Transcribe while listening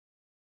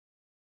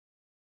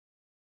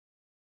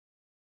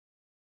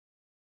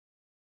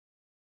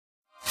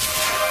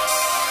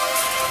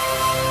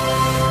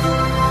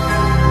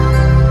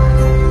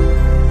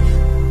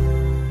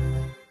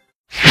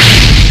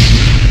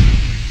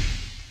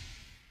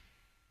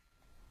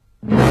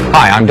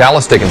Hi, I'm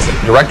Dallas Dickinson,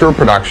 Director of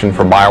Production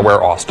for BioWare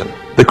Austin.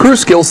 The crew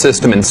skills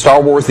system in Star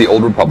Wars The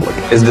Old Republic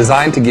is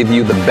designed to give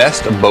you the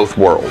best of both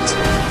worlds.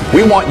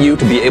 We want you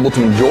to be able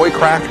to enjoy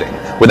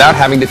crafting without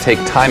having to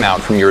take time out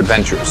from your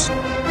adventures.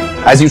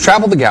 As you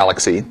travel the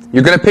galaxy,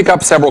 you're going to pick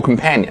up several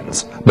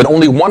companions, but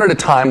only one at a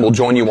time will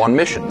join you on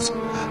missions.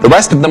 The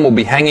rest of them will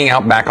be hanging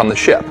out back on the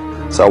ship,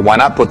 so why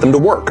not put them to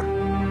work?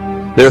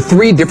 There are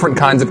 3 different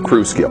kinds of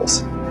crew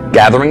skills: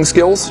 gathering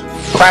skills,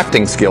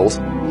 crafting skills,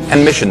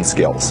 and mission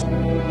skills.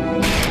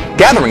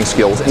 Gathering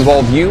skills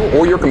involve you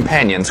or your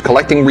companions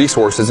collecting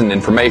resources and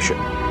information.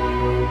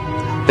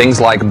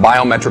 Things like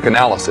biometric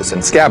analysis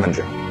and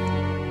scavenging.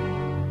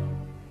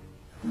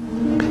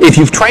 If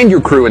you've trained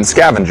your crew in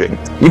scavenging,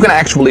 you can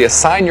actually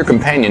assign your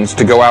companions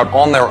to go out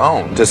on their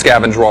own to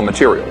scavenge raw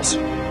materials.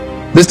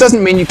 This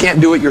doesn't mean you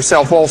can't do it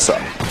yourself also.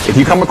 If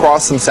you come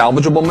across some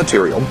salvageable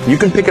material, you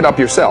can pick it up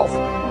yourself.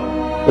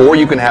 Or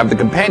you can have the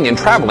companion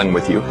traveling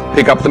with you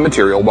pick up the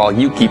material while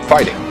you keep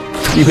fighting.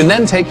 You can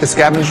then take the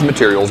scavenged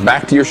materials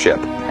back to your ship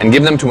and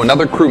give them to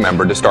another crew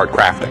member to start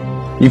crafting.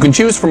 You can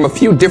choose from a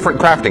few different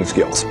crafting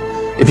skills.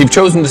 If you've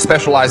chosen to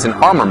specialize in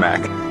armor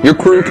mech, your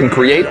crew can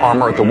create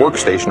armor at the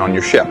workstation on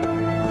your ship.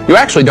 You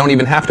actually don't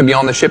even have to be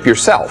on the ship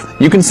yourself.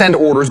 You can send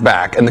orders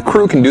back and the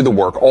crew can do the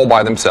work all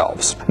by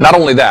themselves. Not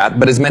only that,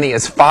 but as many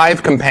as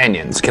 5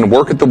 companions can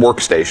work at the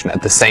workstation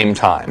at the same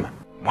time.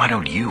 Why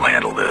don't you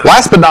handle this?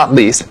 Last but not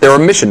least, there are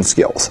mission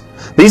skills.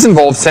 These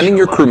involve sending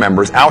your crew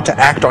members out to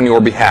act on your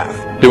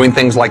behalf, doing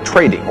things like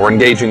trading or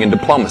engaging in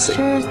diplomacy.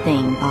 Sure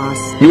thing,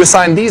 boss. You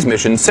assign these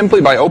missions simply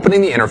by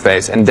opening the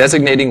interface and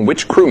designating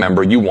which crew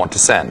member you want to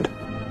send.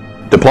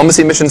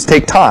 Diplomacy missions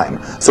take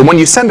time, so when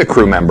you send a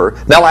crew member,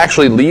 they'll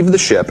actually leave the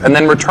ship and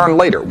then return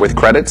later with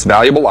credits,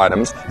 valuable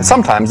items, and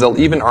sometimes they'll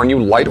even earn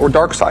you light or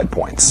dark side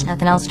points.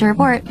 Nothing else to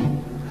report.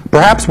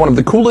 Perhaps one of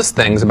the coolest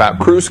things about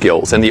crew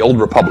skills in the Old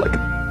Republic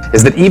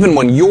is that even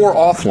when you're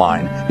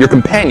offline, your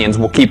companions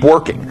will keep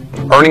working,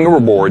 earning the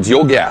rewards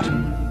you'll get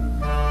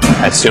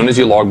as soon as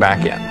you log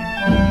back in.